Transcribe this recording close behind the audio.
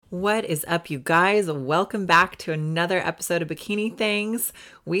What is up, you guys? Welcome back to another episode of Bikini Things.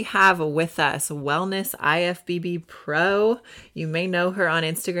 We have with us Wellness IFBB Pro. You may know her on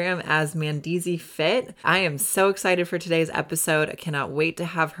Instagram as Mandeezy Fit. I am so excited for today's episode. I cannot wait to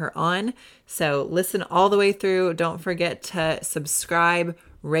have her on. So listen all the way through. Don't forget to subscribe,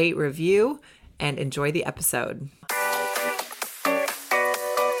 rate, review, and enjoy the episode.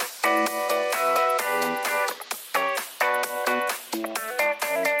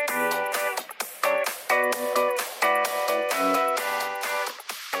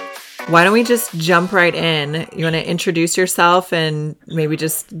 Why don't we just jump right in? You want to introduce yourself and maybe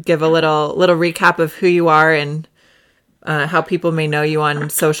just give a little recap of who you are and how people may know you on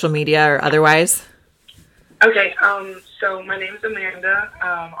social media or otherwise? Okay, so my name is Amanda.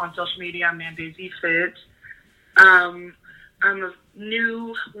 On social media, I'm Mandeezy Fit. I'm a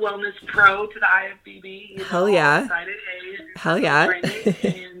new wellness pro to the IFBB. Hell yeah. Excited. Hell yeah.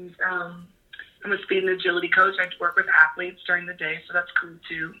 And I'm a speed and agility coach. I work with athletes during the day, so that's cool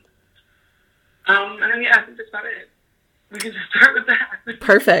too. And then, I think that's about it. We can just start with that.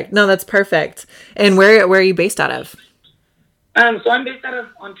 Perfect. No, that's perfect. And where are you based out of? So I'm based out of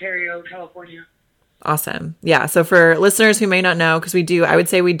Ontario, California. Awesome. Yeah. So for listeners who may not know, because I would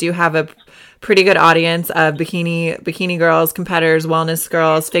say we do have a pretty good audience of bikini girls, competitors, wellness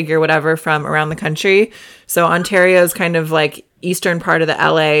girls, figure, whatever, from around the country. So Ontario is kind of like eastern part of the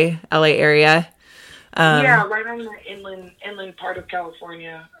LA area. Yeah, right on the inland part of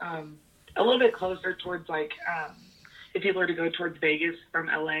California. A little bit closer towards if people were to go towards Vegas from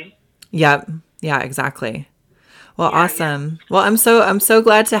LA. Yep. Yeah, exactly. Well, Yeah, awesome. Yeah. Well, I'm so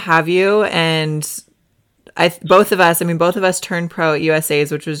glad to have you. And both of us turned pro at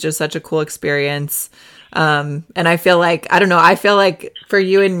USA's, which was just such a cool experience. And I feel like for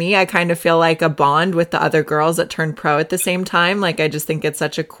you and me, I kind of feel like a bond with the other girls that turned pro at the same time. Like, I just think it's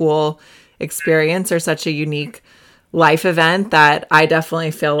such a cool experience or such a unique life event that I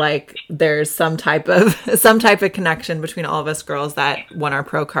definitely feel like there's some type of connection between all of us girls that won our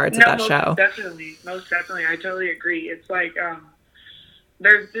pro cards at that show. Most definitely. I totally agree. It's like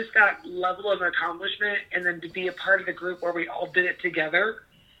there's just that level of accomplishment, and then to be a part of the group where we all did it together,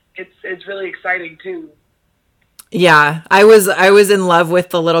 it's really exciting too. Yeah, I was in love with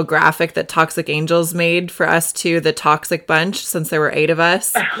the little graphic that Toxic Angels made for us too, the Toxic Bunch, since there were 8 of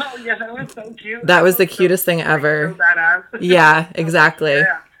us. Oh yeah, that was so cute. That was the cutest thing ever. So badass. Yeah, exactly.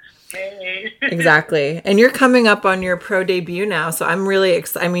 Yeah. Hey. Exactly. And you're coming up on your pro debut now, so I'm really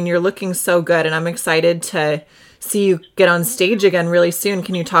excited. I mean, you're looking so good, and I'm excited to see you get on stage again really soon.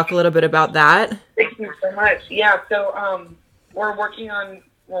 Can you talk a little bit about that? Thank you so much. Yeah, so we're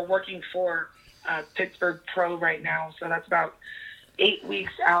working for Pittsburgh Pro right now, so that's about 8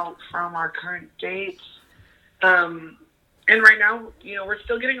 weeks out from our current date. And right now, we're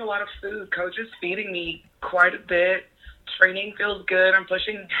still getting a lot of food. Coach is feeding me quite a bit. Training feels good. I'm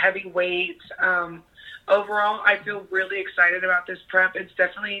pushing heavy weights. Overall, I feel really excited about this prep. It's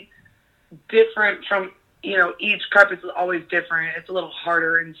definitely different from, each prep is always different. It's a little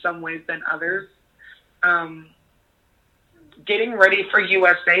harder in some ways than others. Getting ready for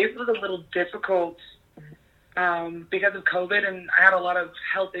USA was a little difficult because of COVID, and I had a lot of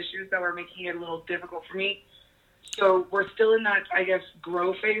health issues that were making it a little difficult for me. So we're still in that, I guess,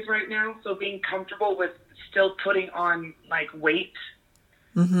 grow phase right now. So being comfortable with still putting on weight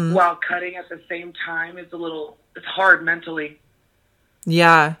while cutting at the same time is it's hard mentally.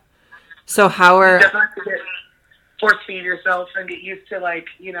 Yeah. So how are... You definitely have to force feed yourself and get used to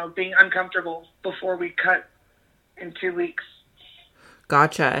being uncomfortable before we cut in 2 weeks.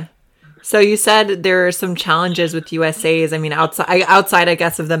 Gotcha. So you said there are some challenges with USA's. I mean, outside, I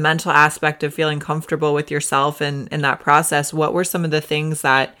guess, of the mental aspect of feeling comfortable with yourself and in that process, what were some of the things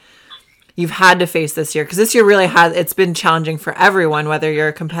that you've had to face this year? Because this year really it's been challenging for everyone, whether you're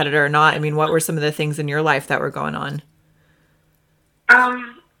a competitor or not. I mean, what were some of the things in your life that were going on?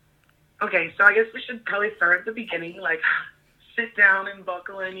 Okay, so I guess we should probably start at the beginning, sit down and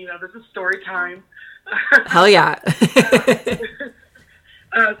buckle in, this is story time. Hell yeah.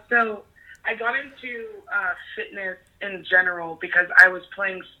 So I got into fitness in general because I was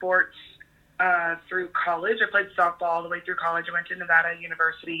playing sports through college. I played softball all the way through college. I went to Nevada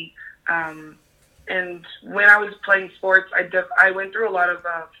University. And when I was playing sports, I went through a lot of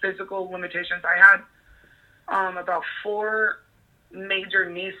physical limitations. I had about 4 major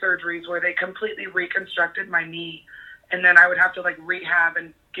knee surgeries where they completely reconstructed my knee. And then I would have to rehab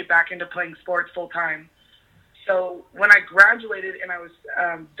and get back into playing sports full time. So when I graduated and I was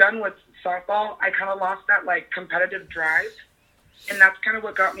done with softball, I kind of lost that competitive drive, and that's kind of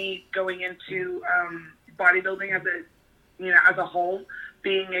what got me going into bodybuilding as a whole.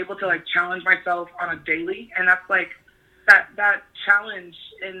 being able to like challenge myself on a daily. And that's like that challenge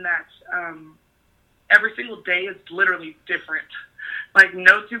in that every single day is literally different. Like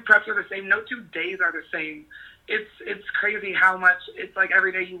no two preps are the same. No 2 days are the same. It's crazy how much it's like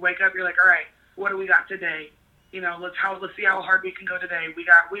every day you wake up, you're like, all right, what do we got today? You know, let's see how hard we can go today. We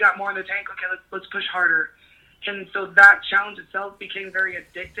got more in the tank. Okay, let's push harder. And so that challenge itself became very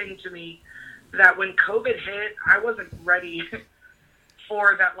addicting to me. That when COVID hit, I wasn't ready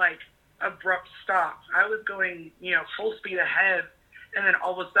for that like abrupt stop. I was going, you know, full speed ahead, and then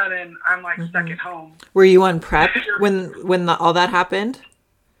all of a sudden I'm like stuck at home. Were you on prep when all that happened?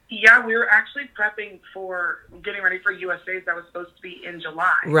 Yeah, we were actually prepping for getting ready for USA's that was supposed to be in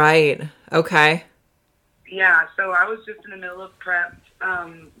July. Right. Okay. Yeah, so I was just in the middle of prep,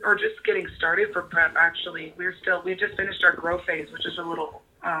 or just getting started for prep, actually. We just finished our grow phase, which is a little,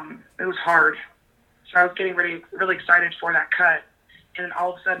 it was hard. So I was getting really excited for that cut. And then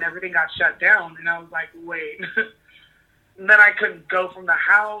all of a sudden everything got shut down. And I was like, wait. And then I couldn't go from the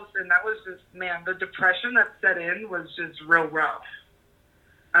house. And that was just, man, the depression that set in was just real rough.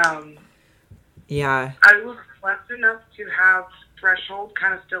 Yeah. I was blessed enough to have Threshold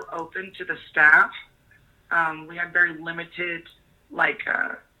kind of still open to the staff. We had very limited,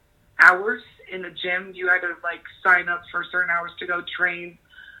 hours in the gym. You had to, sign up for certain hours to go train.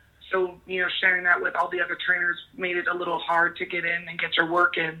 So, you know, sharing that with all the other trainers made it a little hard to get in and get your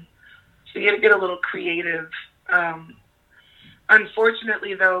work in. So you had to get a little creative.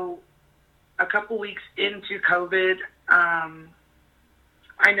 Unfortunately, though, a couple weeks into COVID,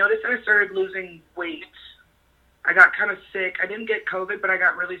 I noticed that I started losing weight. I got kind of sick. I didn't get COVID, but I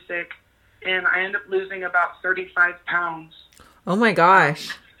got really sick. And I ended up losing about 35 pounds. Oh, my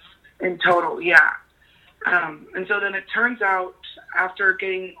gosh. In total, yeah. And so then it turns out, after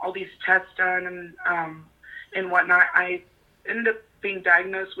getting all these tests done and whatnot, I ended up being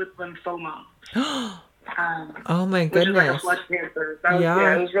diagnosed with lymphoma. Oh, my goodness. Which is like a blood cancer.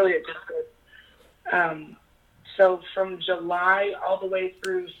 It was really addictive. So from July all the way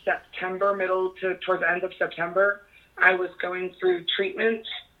through September, towards the end of September, I was going through treatment.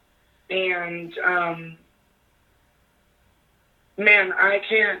 And, man,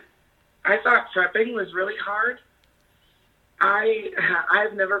 I thought prepping was really hard.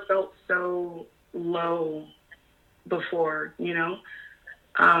 I've never felt so low before, you know.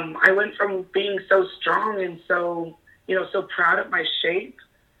 I went from being so strong and so proud of my shape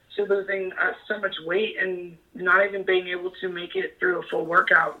to losing so much weight and not even being able to make it through a full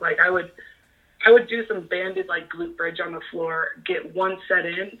workout. Like I would do some banded glute bridge on the floor, get one set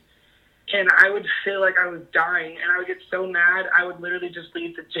in, and I would feel like I was dying, and I would get so mad, I would literally just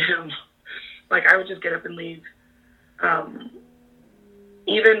leave the gym. I would just get up and leave.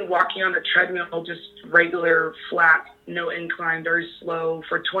 Even walking on the treadmill, just regular, flat, no incline, very slow,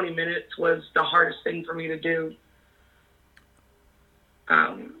 for 20 minutes was the hardest thing for me to do.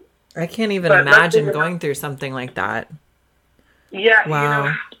 I can't even imagine going through something like that. Yeah, wow. You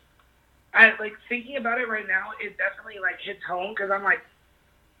know, I thinking about it right now, it definitely hits home, because I'm like,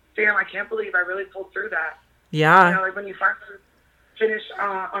 damn, I can't believe I really pulled through that. Yeah. You know, when you finally finish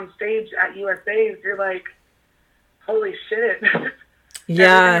on stage at USA's, you're like, holy shit.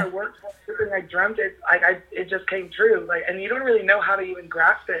 Yeah. Everything I worked for, everything I dreamt, it just came true. And you don't really know how to even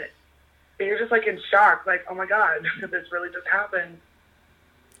grasp it. And you're just in shock, oh my God, this really just happened.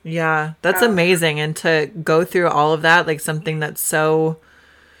 Yeah, that's amazing. And to go through all of that, something that's so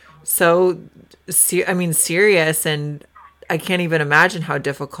serious, and I can't even imagine how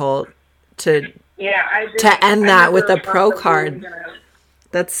difficult to end that with a pro card.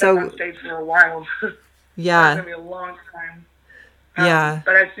 That's so. On stage for a while. Yeah. It's gonna be a long time. Yeah.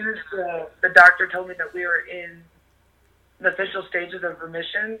 But as soon as the doctor told me that we were in the official stages of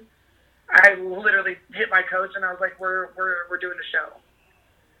remission, I literally hit my coach and I was like, "We're doing the show,"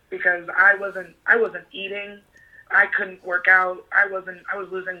 because I wasn't eating. I couldn't work out. I was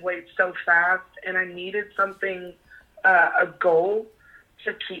losing weight so fast, and I needed something, a goal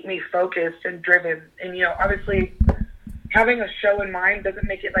to keep me focused and driven. And, obviously having a show in mind doesn't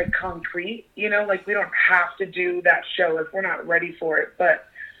make it concrete, we don't have to do that show if we're not ready for it. But,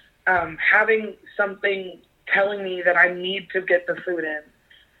 having something telling me that I need to get the food in,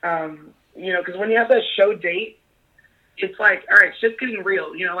 because when you have that show date, it's all right, shit's getting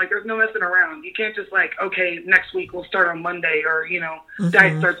real, there's no messing around. You can't just okay, next week we'll start on Monday, or,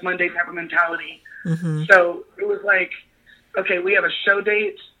 diet starts Monday type of mentality. Mm-hmm. So it was okay, we have a show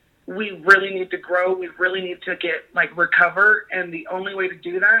date. We really need to grow. We really need to get recover. And the only way to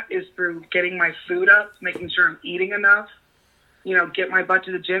do that is through getting my food up, making sure I'm eating enough, get my butt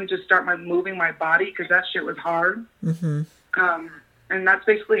to the gym, just start moving my body, because that shit was hard. Mm-hmm. And that's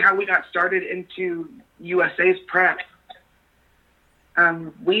basically how we got started into USA's prep.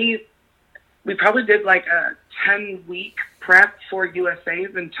 We probably did like a 10-week prep for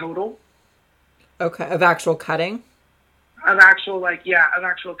USA's in total. Okay, of actual cutting? Of actual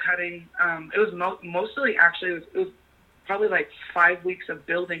cutting. It was mostly actually, it was probably like 5 weeks of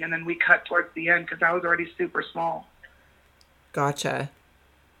building, and then we cut towards the end because I was already super small. Gotcha.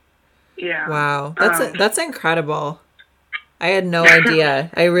 Yeah. Wow. That's incredible. I had no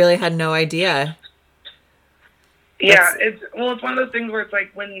idea. I really had no idea. Yeah, it's one of those things where it's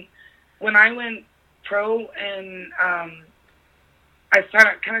like when I went pro and I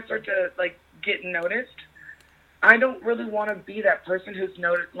kind of start to like get noticed, I don't really want to be that person who's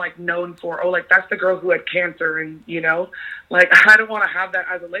known for, oh, like that's the girl who had cancer, and like I don't want to have that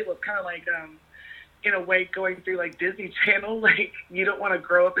as a label. It's kind of like in a way going through like Disney Channel, like you don't want to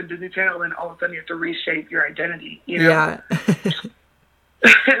grow up in Disney Channel and all of a sudden you have to reshape your identity, Yeah.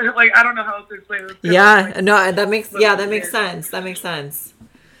 Like I don't know how else to explain this. Yeah, no, that makes sense. That makes sense.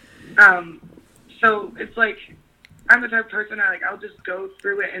 So it's like I'm the type of person I'll just go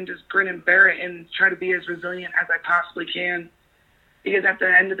through it and just grin and bear it and try to be as resilient as I possibly can, because at the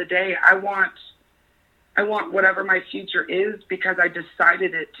end of the day, I want whatever my future is because I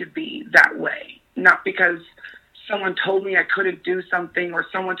decided it to be that way, not because someone told me I couldn't do something or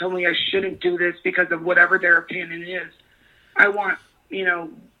someone told me I shouldn't do this because of whatever their opinion is. I want,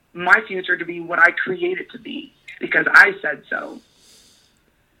 my future to be what I create it to be because I said so.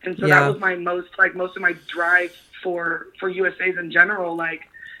 And so that was my most of my drive for USA's in general. Like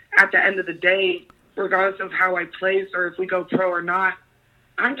at the end of the day, regardless of how I place or if we go pro or not,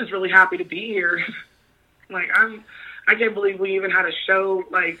 I'm just really happy to be here. Like I can't believe we even had a show.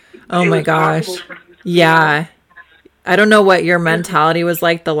 Like, oh my gosh. Yeah. I don't know what your mentality was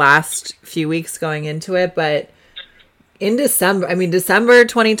like the last few weeks going into it, but in December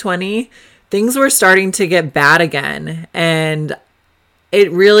 2020, things were starting to get bad again. And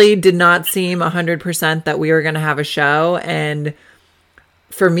it really did not seem 100% that we were going to have a show. And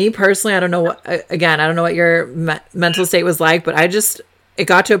for me personally, I don't know what your mental state was like, but it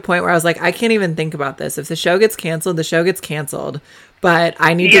got to a point where I was like, I can't even think about this. If the show gets canceled, the show gets canceled. But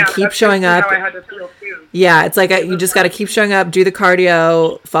I need to keep showing up. How I had to feel too. Yeah, it's like you just got to keep showing up, do the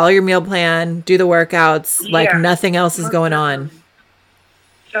cardio, follow your meal plan, do the workouts. Like nothing else is going on.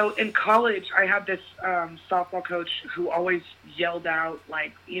 So in college, I had this softball coach who always yelled out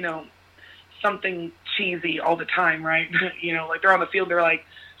something cheesy all the time, right? Like they're on the field, they're like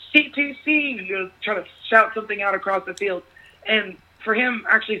CTC, trying to shout something out across the field. And for him,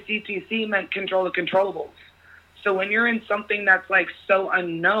 actually, CTC meant control the controllables. So when you're in something that's like so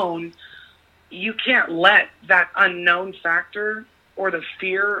unknown, you can't let that unknown factor or the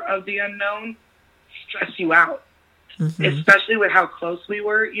fear of the unknown stress you out. Mm-hmm. Especially with how close we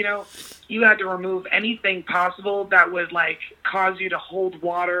were, you had to remove anything possible that would like cause you to hold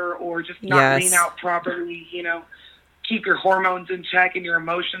water or just not lean out properly, keep your hormones in check and your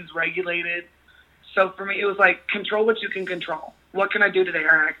emotions regulated. So for me, it was like, control what you can control. What can I do today?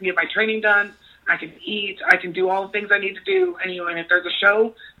 All right, I can get my training done. I can eat. I can do all the things I need to do. And, and if there's a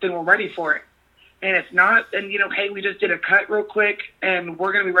show, then we're ready for it. And if not, then, hey, we just did a cut real quick and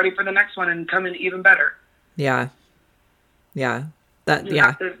we're going to be ready for the next one and come in even better. Yeah. Yeah. You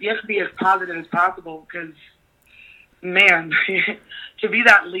have to be as positive as possible because, man, to be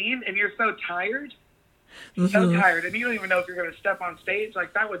that lean and you're so tired, and you don't even know if you're going to step on stage,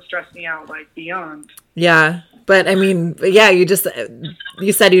 like that would stress me out, like beyond. Yeah. But I mean,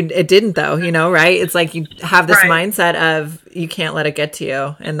 you said it didn't though, right? It's like you have this mindset of you can't let it get to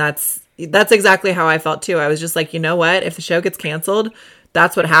you. And that's exactly how I felt too. I was just like, you know what? If the show gets canceled,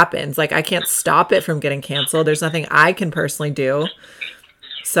 that's what happens. Like I can't stop it from getting canceled. There's nothing I can personally do.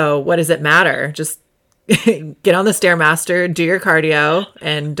 So what does it matter? Just get on the Stairmaster, do your cardio,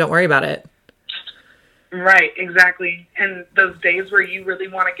 and don't worry about it. Right, exactly. And those days where you really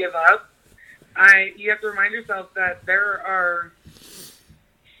want to give up, you have to remind yourself that there are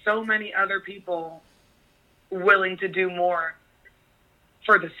so many other people willing to do more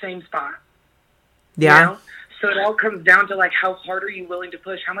for the same spot. Yeah. So it all comes down to like, how hard are you willing to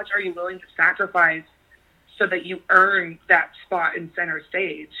push? How much are you willing to sacrifice so that you earn that spot in center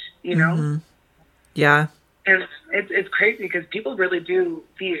stage, Mm-hmm. Yeah. And it's crazy because people really do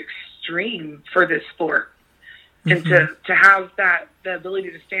the extreme for this sport. And to have the ability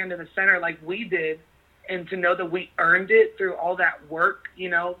to stand in the center like we did and to know that we earned it through all that work,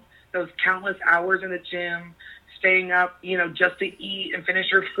 those countless hours in the gym, staying up, just to eat and finish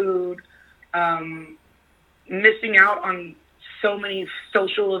your food, missing out on so many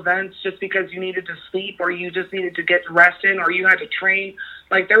social events just because you needed to sleep or you just needed to get rest in or you had to train.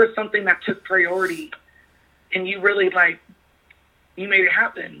 Like there was something that took priority and you really like, you made it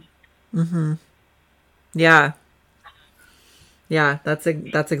happen. Mm-hmm. Yeah. Yeah, that's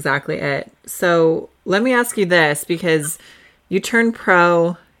exactly it. So let me ask you this, because you turned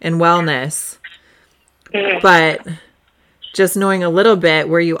pro in wellness, but just knowing a little bit,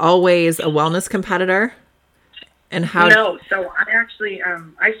 were you always a wellness competitor? And how? No, so I actually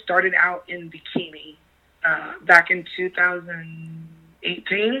I started out in bikini back in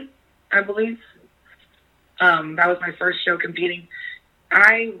 2018, I believe. That was my first show competing.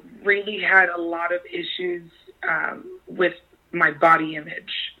 I really had a lot of issues with my body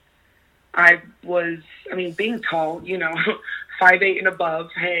image. Being tall, 5'8" and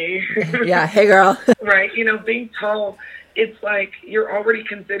above, hey. Yeah, hey girl. Right, being tall, it's like you're already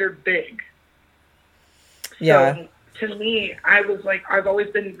considered big. Yeah. So to me, I was like, I've always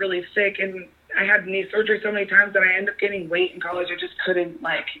been really sick and I had knee surgery so many times that I ended up gaining weight in college. I just couldn't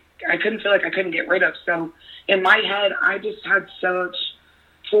feel like I couldn't get rid of. So in my head, I just had such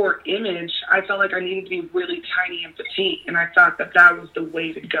poor image. I felt like I needed to be really tiny and petite. And I thought that that was the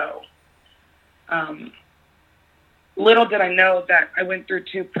way to go. Little did I know that I went through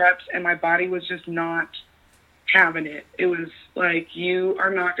 2 preps and my body was just not having it. It was like, you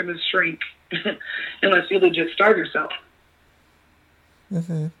are not going to shrink unless you legit starve yourself.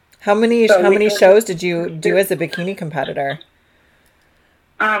 Mm-hmm. How many shows did you do as a bikini competitor?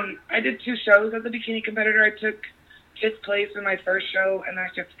 I did 2 shows as a bikini competitor. I took 5th place in my first show, and I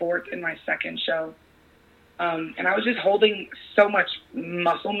took 4th in my second show. And I was just holding so much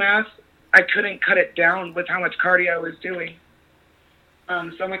muscle mass, I couldn't cut it down with how much cardio I was doing.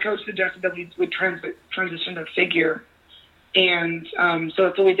 So my coach suggested that we would transition to figure. And so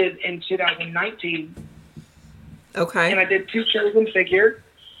that's what we did in 2019. Okay. And I did 2 shows in figure,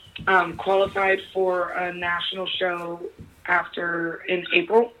 qualified for a national show in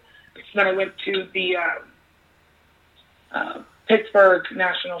April. So then I went to the Pittsburgh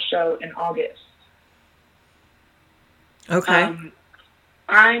national show in August. Okay.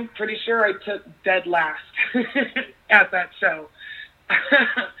 I'm pretty sure I took dead last at that show.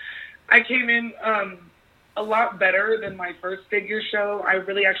 I came in a lot better than my first figure show. I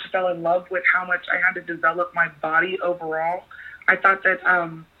really actually fell in love with how much I had to develop my body overall. I thought that I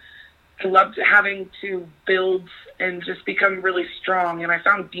loved having to build and just become really strong, and I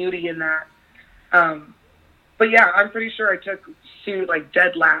found beauty in that. But yeah, I'm pretty sure I took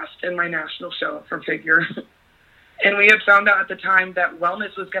dead last in my national show for figure. And we had found out at the time that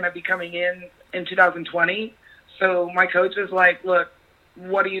wellness was going to be coming in 2020. So my coach was like, look,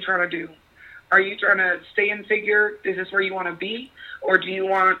 what are you trying to do? Are you trying to stay in figure? Is this where you want to be? Or do you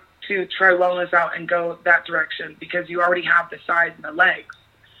want to try wellness out and go that direction? Because you already have the size and the legs.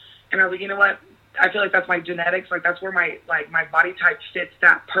 And I was like, you know what? I feel like that's my genetics. Like that's where my body type fits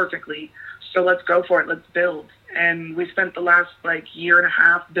that perfectly. So let's go for it. Let's build. And we spent the last year and a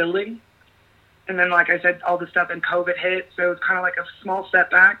half building. And then, like I said, all the stuff in COVID hit. So it was kind of like a small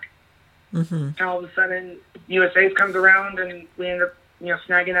setback. Mm-hmm. And all of a sudden, USA's comes around and we end up,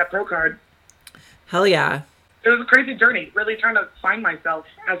 snagging that pro card. Hell yeah. It was a crazy journey, really trying to find myself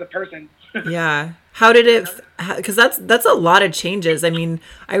as a person. Yeah. How did it, because that's a lot of changes. I mean,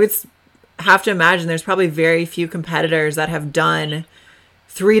 I would have to imagine there's probably very few competitors that have done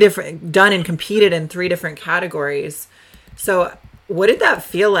and competed in 3 different categories. So what did that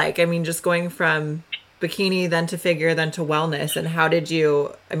feel like? I mean, just going from bikini, then to figure, then to wellness. And how did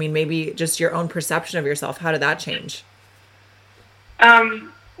you, maybe just your own perception of yourself, how did that change?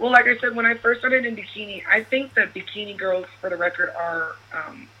 Well, like I said, when I first started in bikini, I think that bikini girls, for the record, are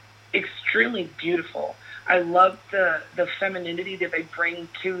extremely beautiful. I love the femininity that they bring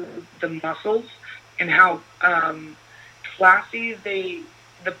to the muscles and how classy the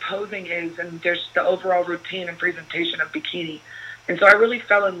posing is, and there's the overall routine and presentation of bikini. And so I really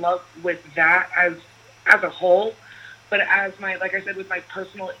fell in love with that as a whole. But as like I said, with my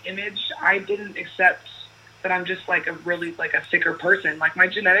personal image, I didn't accept that I'm just a really a thicker person. Like my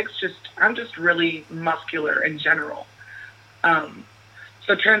genetics, I'm just really muscular in general.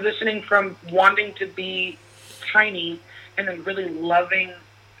 So transitioning from wanting to be tiny and then really loving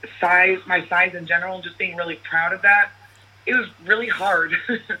my size in general, and just being really proud of that, it was really hard.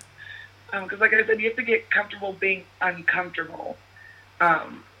 Because like I said, you have to get comfortable being uncomfortable.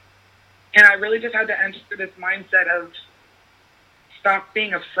 And I really just had to enter this mindset of stop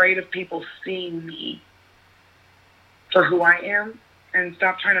being afraid of people seeing me for who I am, and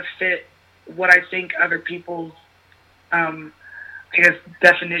stop trying to fit what I think other people's,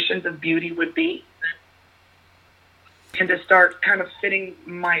 definitions of beauty would be. and to start kind of fitting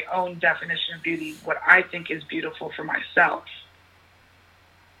my own definition of beauty, what I think is beautiful for myself.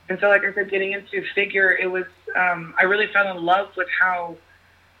 And so, like I said, getting into figure, it was, I really fell in love with how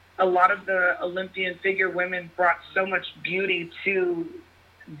a lot of the Olympian figure women brought so much beauty to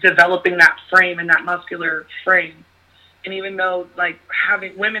developing that frame and that muscular frame. And even though, like,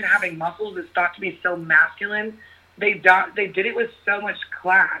 women having muscles is thought to be so masculine, they did it with so much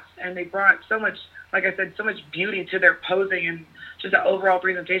class, and they brought so much, like I said, so much beauty to their posing and just the overall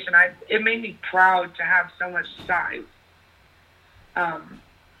presentation. It made me proud to have so much size.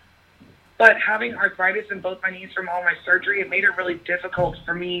 But having arthritis in both my knees from all my surgery, it made it really difficult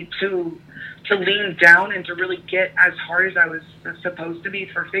for me to lean down and to really get as hard as I was supposed to be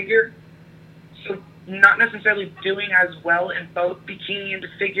for figure. So not necessarily doing as well in both bikini and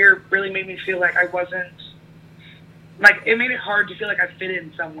figure really made me feel like I wasn't, like, it made it hard to feel like I fit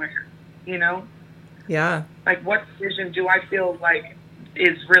in somewhere, you know? Yeah. Like, what decision do I feel like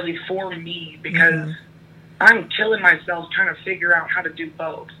is really for me? Because I'm killing myself trying to figure out how to do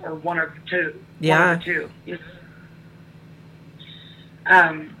both, or one of the two. Yeah. One of the two.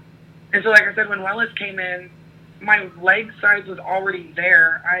 And so, like I said, when Wellness came in, my leg size was already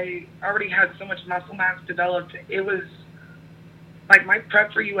there. I already had so much muscle mass developed. It was like my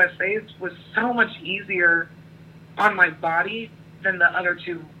prep for USA's was so much easier on my body than the other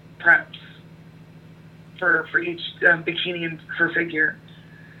two preps for each bikini and for figure.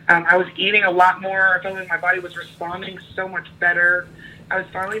 I was eating a lot more. I felt like my body was responding so much better. I was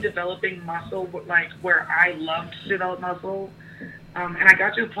finally developing muscle, like, where I loved to develop muscle. And I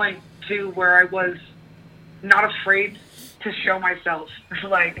got to a point, too, where I was not afraid to show myself.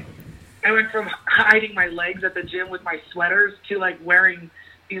 Like, I went from hiding my legs at the gym with my sweaters to, like, wearing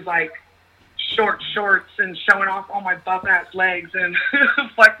these, like, short shorts and showing off all my buff-ass legs and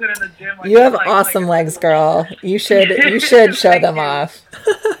flexing in the gym. Like, you have awesome legs, girl. You should show them off.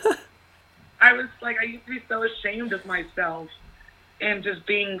 I was like, I used to be so ashamed of myself and just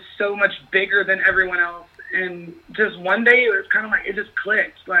being so much bigger than everyone else. And just one day, it was kind of like, it just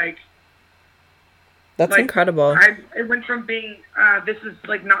clicked. Like, that's incredible. It went from being, this is,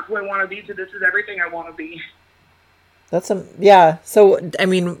 like, not who I want to be to this is everything I want to be. Yeah. So, I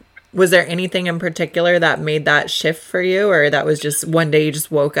mean, was there anything in particular that made that shift for you, or that was just one day you just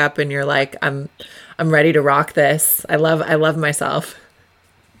woke up and you're like, I'm ready to rock this. I love myself.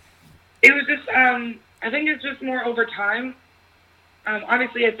 It was just, I think it's just more over time.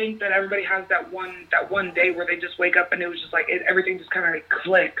 Obviously, I think that everybody has that one day where they just wake up and it was just like everything just kind of like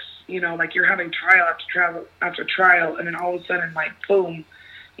clicks. You know, like you're having trial after trial, and then all of a sudden, like, boom,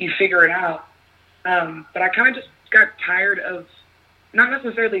 you figure it out. But I kind of just got tired of, not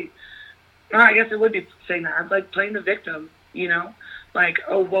necessarily, I guess it would be saying that, I was like playing the victim, you know? Like,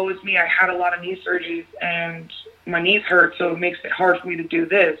 oh, woe is me, I had a lot of knee surgeries and my knees hurt, so it makes it hard for me to do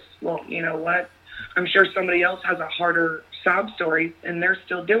this. Well, you know what? I'm sure somebody else has a harder sob story and they're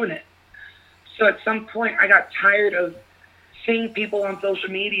still doing it. So at some point, I got tired of seeing people on social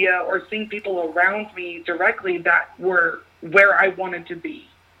media or seeing people around me directly that were where I wanted to be.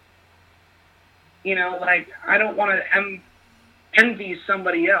 You know, like, I don't want to envy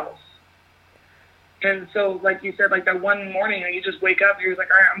somebody else. And so, like you said, like that one morning, you just wake up, you're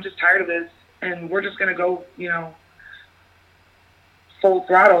like, all right, I'm just tired of this, and we're just going to go, you know, full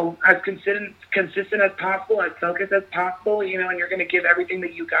throttle, as consistent as possible, as focused as possible, you know, and you're going to give everything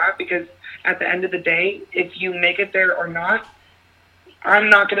that you got, because at the end of the day, if you make it there or not, I'm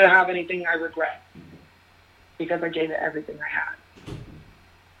not going to have anything I regret, because I gave it everything I had.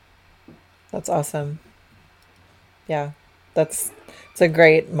 That's awesome. Yeah, it's a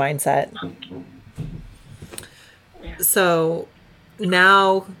great mindset. So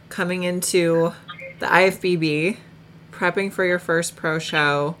now coming into the IFBB, prepping for your first pro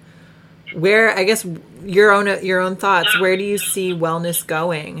show, where, I guess, your own thoughts, where do you see wellness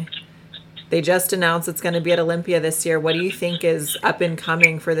going? They just announced it's going to be at Olympia this year. What do you think is up and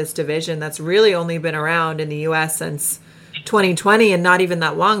coming for this division that's really only been around in the U.S. since 2020, and not even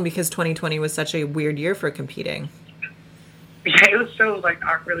that long, because 2020 was such a weird year for competing? Yeah, it was so, like,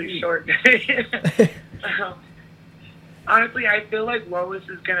 awkwardly short. Honestly, I feel like Lois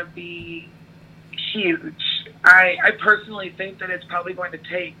is going to be huge. I personally think that it's probably going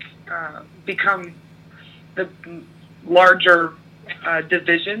to become the larger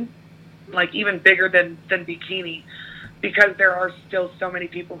division, like even bigger than bikini, because there are still so many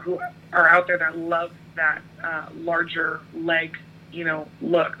people who are out there that love that larger leg, you know,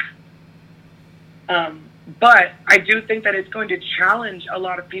 look. But I do think that it's going to challenge a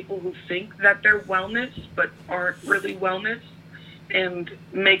lot of people who think that they're wellness but aren't really wellness. and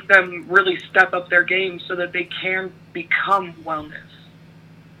make them really step up their game so that they can become wellness.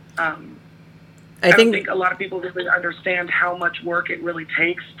 I don't think a lot of people really understand how much work it really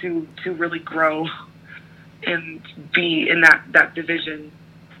takes to really grow and be in that division.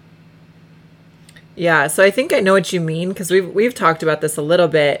 Yeah, so I think I know what you mean, because we've talked about this a little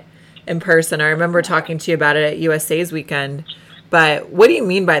bit in person. I remember talking to you about it at USA's weekend. But what do you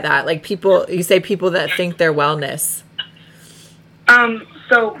mean by that? Like, you say people that think they're wellness.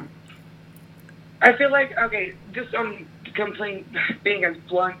 So I feel like, okay, just being as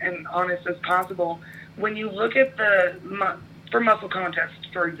blunt and honest as possible, when you look at for muscle contests,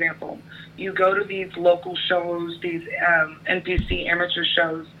 for example, you go to these local shows, these NPC amateur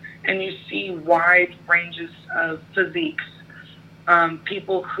shows, and you see wide ranges of physiques.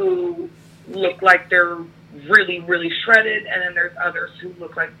 People who look like they're really, really shredded, and then there's others who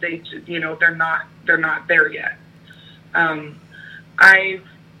look like they're not there yet. I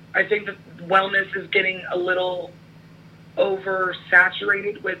think that wellness is getting a little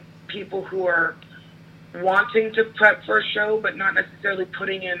oversaturated with people who are wanting to prep for a show, but not necessarily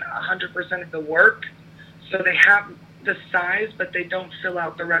putting in 100% of the work. So they have the size, but they don't fill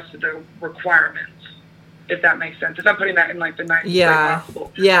out the rest of the requirements, if that makes sense. If I'm putting that in like the nicest way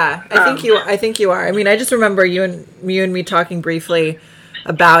possible. Yeah. I think you are. I mean, I just remember you and me talking briefly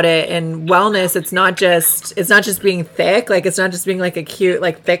about it, and wellness, it's not just being thick, like it's not just being like a cute,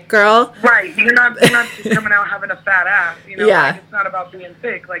 like thick girl. Right. You're not just coming out having a fat ass, Yeah. Like, it's not about being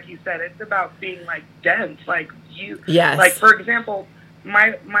thick, like you said. It's about being like dense. Like Yes. Like, for example,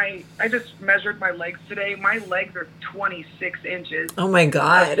 I just measured my legs today. My legs are 26 inches. Oh my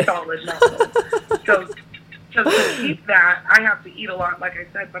God. Solid muscle. So to keep that, I have to eat a lot, like I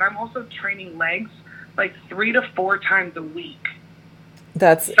said, but I'm also training legs like 3 to 4 times a week.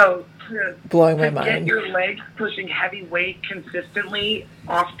 That's blowing my mind. Get your legs pushing heavy weight consistently,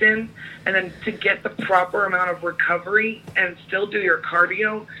 often, and then to get the proper amount of recovery and still do your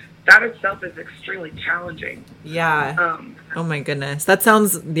cardio, that itself is extremely challenging. Yeah. Oh my goodness. That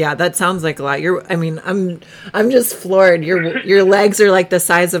sounds like a lot. I'm just floored. Your legs are like the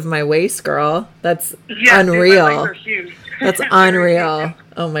size of my waist, girl. That's unreal. My legs are huge. That's unreal.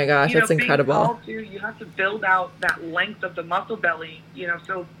 Oh my gosh, that's incredible. Being tall too, you have to build out that length of the muscle belly.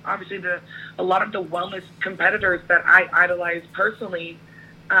 So obviously a lot of the wellness competitors that I idolize personally,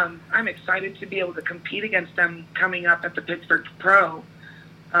 I'm excited to be able to compete against them coming up at the Pittsburgh Pro.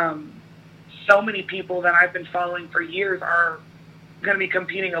 So many people that I've been following for years are going to be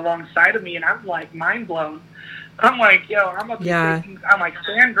competing alongside of me, and I'm like mind blown. I'm like, yo, I'm like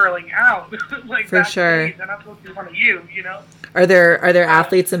fangirling out. Like, for sure. And I'm supposed to be one of you, Are there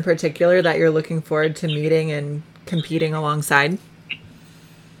athletes in particular that you're looking forward to meeting and competing alongside?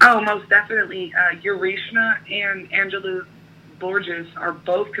 Oh, most definitely. Urishna and Angela Borges are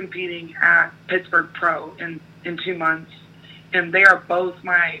both competing at Pittsburgh Pro in 2 months. And they are both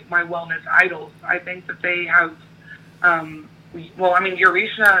my wellness idols. I think that they have,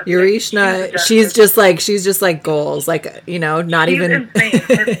 Urishna, she's just like goals, like, not she's even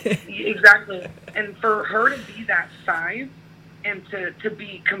insane. Exactly. And for her to be that size and to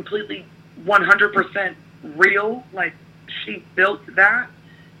be completely 100% real, like she built that,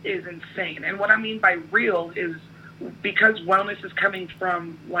 is insane. And what I mean by real is because wellness is coming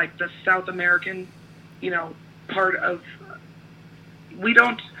from like the South American, part of,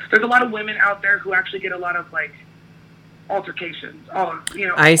 there's a lot of women out there who actually get a lot of like alterations,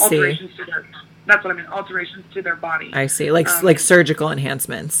 I see. Alterations to that's what I mean, alterations to their body. I see, like surgical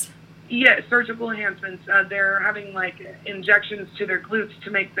enhancements. Yeah, surgical enhancements. They're having like injections to their glutes to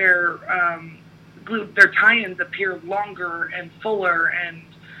make their their tie-ins appear longer and fuller, and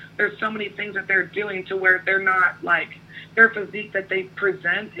there's so many things that they're doing to where they're not like, their physique that they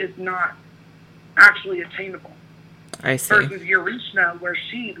present is not actually attainable. I see. Versus Urishna, where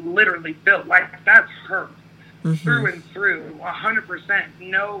she literally built, like, that's her. Mm-hmm. Through and through, 100%.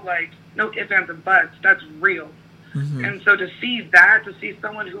 No ifs, ands, and buts. That's real. Mm-hmm. And so to see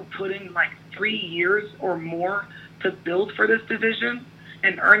someone who put in like 3 years or more to build for this division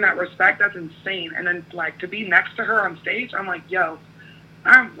and earn that respect, that's insane. And then like to be next to her on stage, I'm like, yo,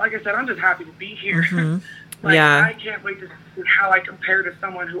 I'm just happy to be here. Mm-hmm. I can't wait to see how I compare to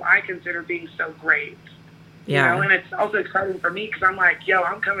someone who I consider being so great. Yeah. And it's also exciting for me because I'm like, yo,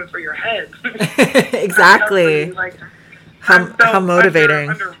 I'm coming for your head. Exactly. How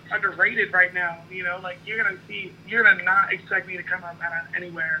motivating. Underrated right now. Like you're gonna not expect me to come up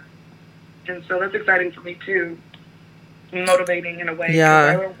anywhere, and so that's exciting for me too. Motivating in a way. Yeah.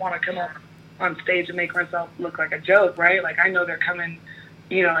 I don't want to come up on stage and make myself look like a joke, right? Like I know they're coming,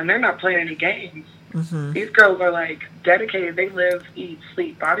 and they're not playing any games. These girls are like dedicated. They live, eat,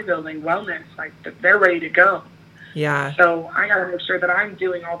 sleep, bodybuilding, wellness. Like they're ready to go. Yeah. So I got to make sure that I'm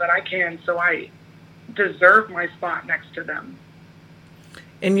doing all that I can so I deserve my spot next to them.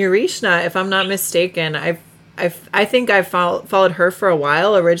 And Yurishna, if I'm not mistaken, I think I followed her for a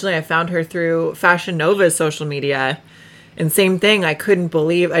while. Originally, I found her through Fashion Nova's social media. And same thing,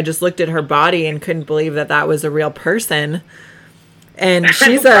 I just looked at her body and couldn't believe that was a real person. And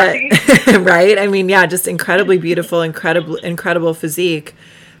she's right? I mean, yeah, just incredibly beautiful, incredible physique.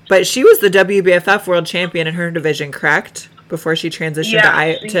 But she was the WBFF world champion in her division, correct? Before she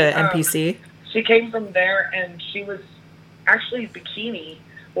transitioned to NPC? She came from there, and she was actually bikini,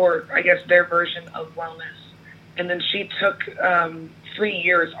 or I guess their version of wellness. And then she took 3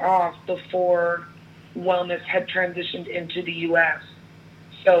 years off before wellness had transitioned into the U.S.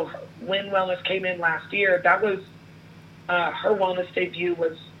 So when wellness came in last year, that was her wellness debut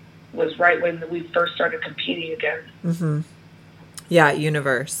was right when we first started competing again. Mm-hmm. Yeah,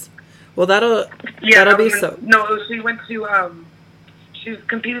 Universe. Well, that'll be so. No, she went to she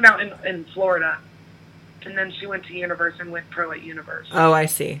competed out in Florida, and then she went to Universe and went pro at Universe. Oh, I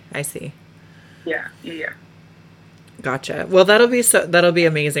see. Yeah. Gotcha. Well, that'll be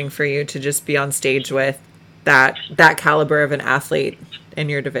amazing for you to just be on stage with that caliber of an athlete in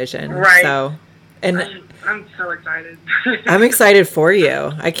your division. Right. So, and I'm so excited. I'm excited for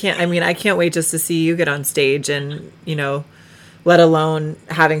you. I can't wait just to see you get on stage, and let alone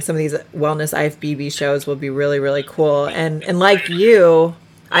having some of these wellness IFBB shows will be really, really cool. And like you,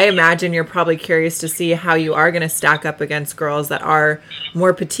 I imagine you're probably curious to see how you are going to stack up against girls that are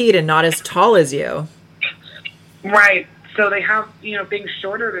more petite and not as tall as you. Right. So they have, being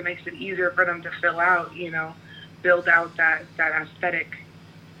shorter, it makes it easier for them to fill out, build out that aesthetic.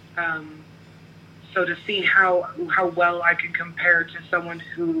 So to see how well I can compare to someone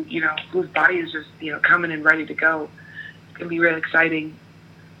who, whose body is just, coming in ready to go, it's going to be really exciting.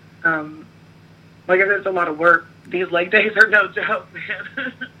 Like I said, it's a lot of work. These leg days are no joke,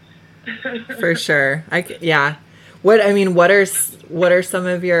 man. For sure. Yeah. What are some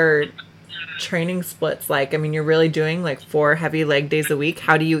of your training splits like? I mean, you're really doing like 4 heavy leg days a week.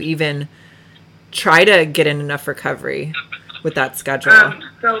 How do you even try to get in enough recovery with that schedule?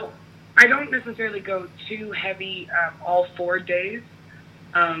 So I don't necessarily go too heavy all 4 days.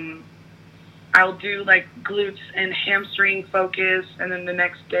 I'll do like glutes and hamstring focus, and then the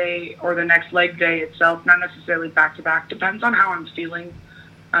next day or the next leg day itself, not necessarily back to back. Depends on how I'm feeling.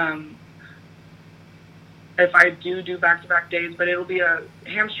 If I do back to back days, but it'll be a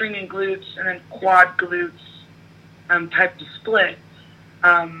hamstring and glutes and then quad glutes type of split.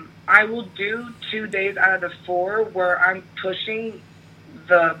 I will do 2 days out of the 4 where I'm pushing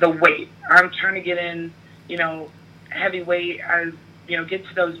the weight. I'm trying to get in, heavy weight as, get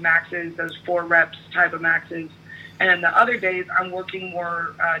to those maxes, those 4 reps type of maxes. And then the other days I'm working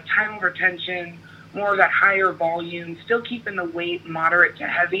more time over tension, more of that higher volume, still keeping the weight moderate to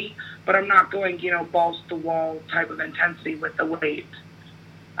heavy, but I'm not going, balls to wall type of intensity with the weight.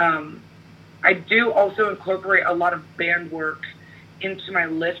 I do also incorporate a lot of band work into my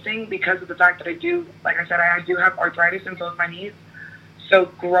lifting because of the fact that I do, like I said, I do have arthritis in both my knees. So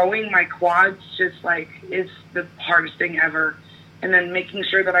growing my quads just is the hardest thing ever. And then making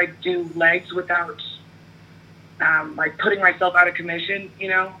sure that I do legs without putting myself out of commission,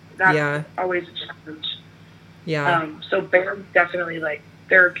 that's always a challenge. Yeah. So bands definitely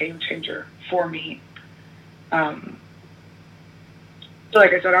they're a game changer for me. So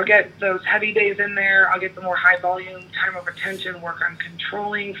like I said, I'll get those heavy days in there. I'll get the more high volume, time over tension, work on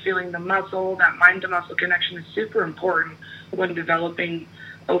controlling, feeling the muscle. That mind to muscle connection is super important when developing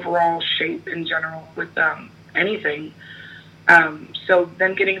overall shape in general with anything. So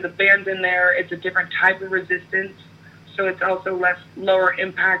then getting the bands in there, it's a different type of resistance. So it's also lower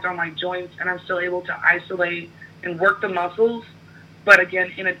impact on my joints, and I'm still able to isolate and work the muscles, but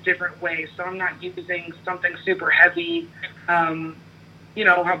again, in a different way. So I'm not using something super heavy. You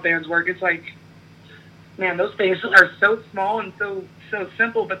know how bands work. It's man, those things are so small and so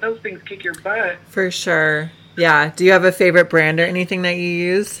simple, but those things kick your butt. For sure. Yeah. Do you have a favorite brand or anything that you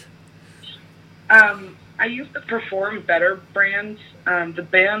use? I use the Perform Better brand. The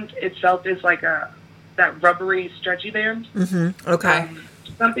band itself is that rubbery, stretchy band. Mm-hmm. Okay.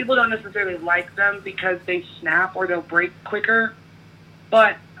 Some people don't necessarily like them because they snap or they'll break quicker,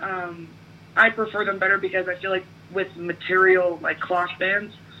 but I prefer them better because I feel like with material like cloth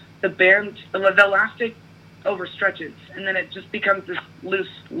bands, the elastic overstretches, and then it just becomes this loose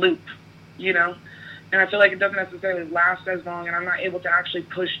loop, and I feel like it doesn't necessarily last as long, and I'm not able to actually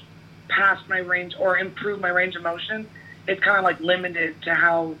push past my range or improve my range of motion. It's kind of limited to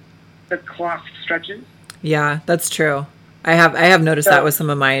how the cloth stretches. Yeah, that's true. I have noticed that with some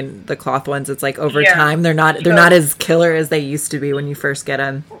of mine, the cloth ones. It's like over time they're not as killer as they used to be when you first get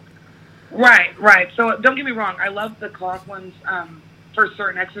them. Right. So don't get me wrong. I love the cloth ones for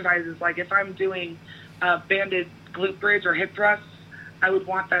certain exercises. Like if I'm doing banded glute bridge or hip thrusts, I would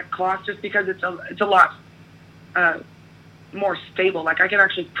want that cloth just because it's a lot more stable. Like I can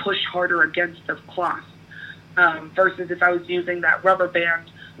actually push harder against the cloth versus if I was using that rubber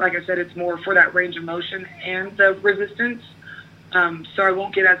band. Like I said, it's more for that range of motion and the resistance. So I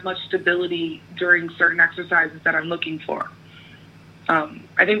won't get as much stability during certain exercises that I'm looking for.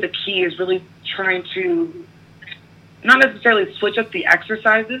 I think the key is really trying to not necessarily switch up the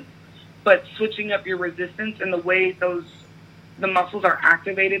exercises, but switching up your resistance and the way the muscles are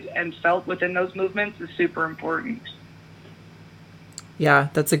activated and felt within those movements is super important. Yeah,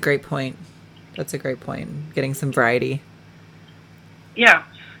 that's a great point. Getting some variety. Yeah,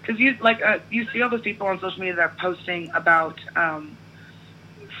 because you see all those people on social media that are posting about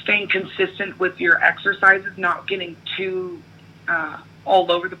staying consistent with your exercises, not getting too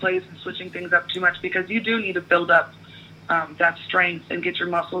all over the place and switching things up too much, because you do need to build up that strength and get your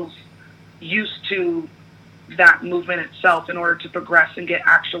muscles used to that movement itself in order to progress and get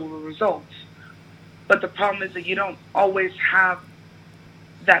actual results. But the problem is that you don't always have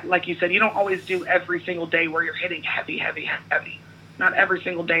that, like you said, you don't always do every single day where you're hitting heavy. Not every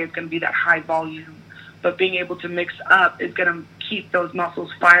single day is going to be that high volume, but being able to mix up is going to keep those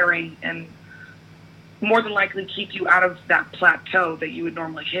muscles firing and more than likely keep you out of that plateau that you would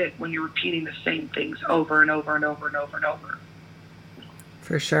normally hit when you're repeating the same things over and over and over and over and over.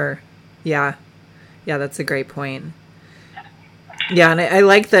 For sure. Yeah, that's a great point. Yeah, and I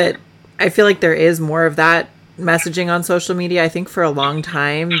like that. I feel like there is more of that messaging on social media. I think for a long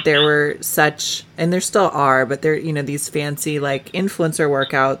time there were and there still are, but there, these fancy like influencer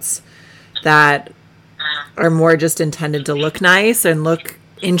workouts that are more just intended to look nice and look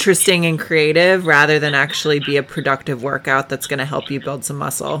interesting and creative rather than actually be a productive workout that's going to help you build some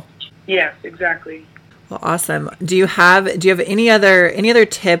muscle. Yes, exactly. Well, awesome. Do you have any other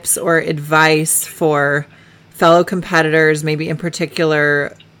tips or advice for fellow competitors, maybe in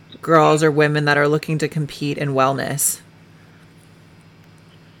particular girls or women that are looking to compete in wellness?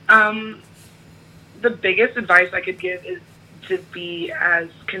 The biggest advice I could give is to be as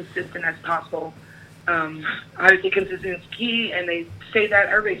consistent as possible. Obviously, consistency is key, and they say that.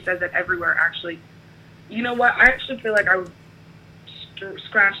 Everybody says that everywhere, actually. You know what? I actually feel like I would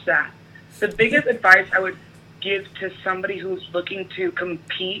scratch that. The biggest advice I would give to somebody who's looking to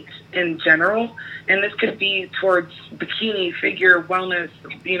compete in general, and this could be towards bikini, figure, wellness,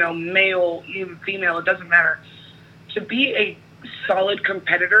 male, even female, it doesn't matter. To be a solid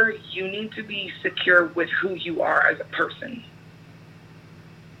competitor, you need to be secure with who you are as a person.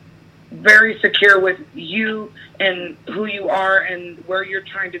 Very secure with you and who you are and where you're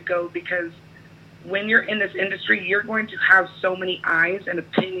trying to go, because when you're in this industry, you're going to have so many eyes and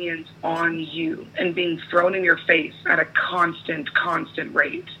opinions on you and being thrown in your face at a constant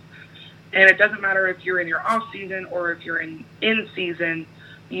rate. And it doesn't matter if you're in your off season or if you're in season.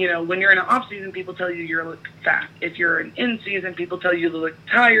 When you're in an off season, people tell you you look fat. If you're in season, people tell you look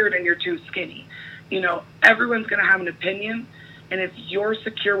tired and you're too skinny. Everyone's going to have an opinion. And if you're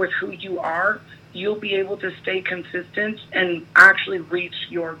secure with who you are, you'll be able to stay consistent and actually reach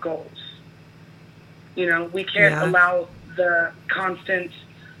your goals. We can't allow the constant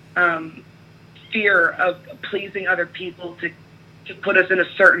fear of pleasing other people to put us in a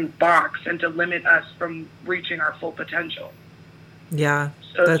certain box and to limit us from reaching our full potential. Yeah.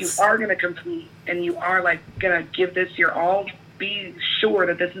 So if you are going to compete and you are going to give this your all, be sure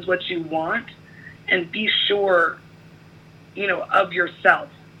that this is what you want, and be sure, of yourself,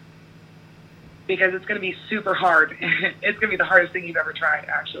 because it's going to be super hard. It's going to be the hardest thing you've ever tried,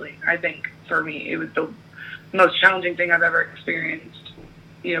 actually. I think for me, it was the most challenging thing I've ever experienced,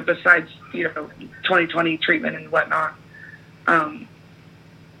 besides, 2020 treatment and whatnot.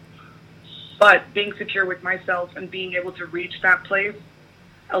 But being secure with myself and being able to reach that place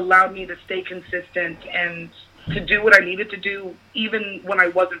allowed me to stay consistent and to do what I needed to do, even when I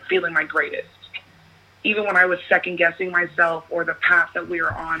wasn't feeling my greatest. Even when I was second guessing myself or the path that we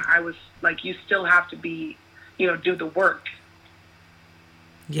were on, I was like, you still have to be, do the work.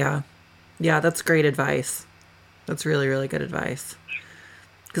 Yeah. Yeah, that's great advice. That's really, really good advice.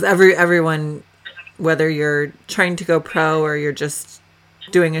 Because everyone, whether you're trying to go pro or you're just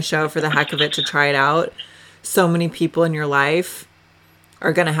doing a show for the heck of it to try it out, so many people in your life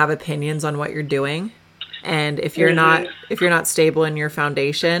are going to have opinions on what you're doing. And if you're not stable in your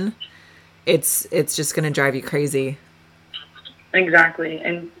foundation, it's just going to drive you crazy. Exactly.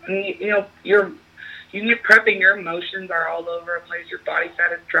 And you're prepping, your emotions are all over the place. Your body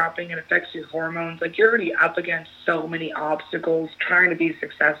fat is dropping. It affects your hormones. Like, you're already up against so many obstacles trying to be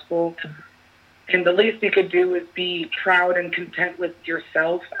successful. And the least you could do is be proud and content with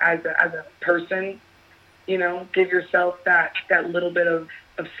yourself as a person. Give yourself that little bit of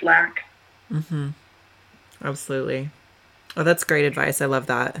slack. Mm-hmm. Absolutely. Oh, that's great advice. I love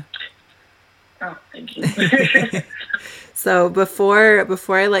that. Oh, thank you. So before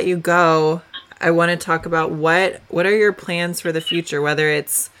I let you go, I want to talk about what are your plans for the future, whether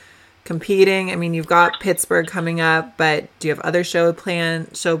it's competing. I mean, you've got Pittsburgh coming up, but do you have other show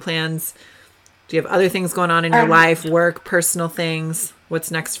plans? Do you have other things going on in your life, work, personal things?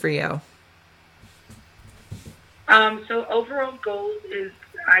 What's next for you? So overall goals is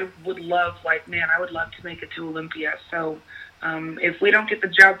I would love to make it to Olympia. So if we don't get the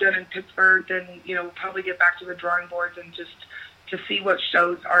job done in Pittsburgh, then, we'll probably get back to the drawing boards and just to see what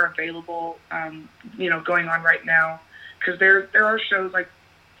shows are available, going on right now. Because there are shows like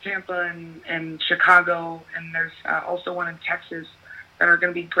Tampa and Chicago, and there's also one in Texas that are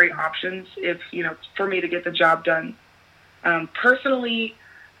going to be great options if, for me to get the job done. Personally,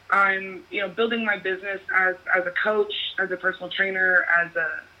 I'm, building my business as a coach, as a personal trainer,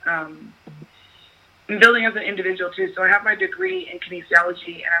 I'm building as an individual too. So I have my degree in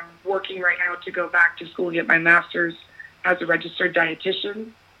kinesiology, and I'm working right now to go back to school and get my master's as a registered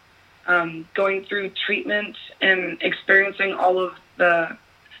dietitian. Going through treatment and experiencing all of the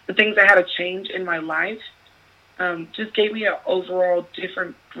things I had to change in my life just gave me an overall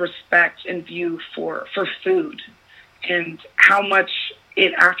different respect and view for food and how much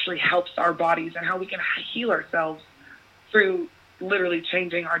it actually helps our bodies and how we can heal ourselves through literally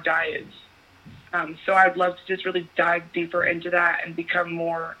changing our diets. So I'd love to just really dive deeper into that and become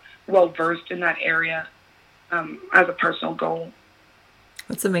more well-versed in that area as a personal goal.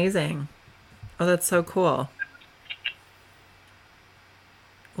 That's amazing. Oh, that's so cool.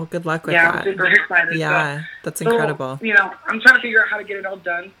 Well, good luck with that. Yeah, I'm super excited. Yeah, that's incredible. So, I'm trying to figure out how to get it all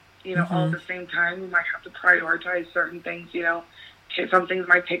done, all at the same time. We might have to prioritize certain things, Some things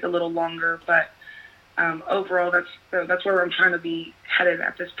might take a little longer, but overall, that's where I'm trying to be headed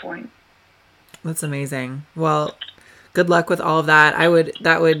at this point. That's amazing. Well, good luck with all of that.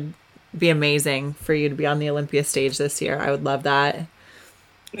 That would be amazing for you to be on the Olympia stage this year. I would love that.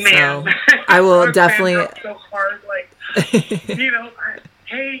 Man, so I will definitely. So hard,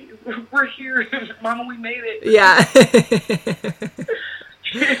 hey, we're here, Mama. We made it. Yeah.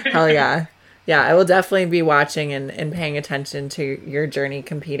 Hell yeah. Yeah, I will definitely be watching and paying attention to your journey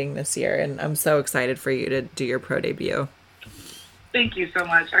competing this year. And I'm so excited for you to do your pro debut. Thank you so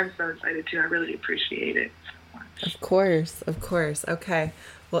much. I'm so excited too. I really appreciate it so much. Of course. Okay.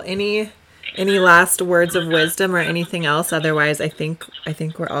 Well, any last words of wisdom or anything else? Otherwise, I think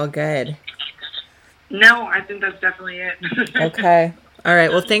we're all good. No, I think that's definitely it. Okay. All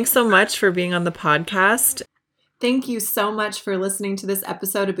right. Well, thanks so much for being on the podcast. Thank you so much for listening to this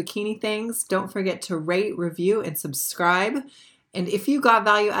episode of Bikini Things. Don't forget to rate, review, and subscribe. And if you got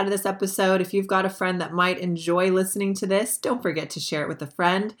value out of this episode, if you've got a friend that might enjoy listening to this, don't forget to share it with a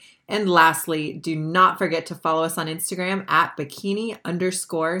friend. And lastly, do not forget to follow us on Instagram at bikini_things.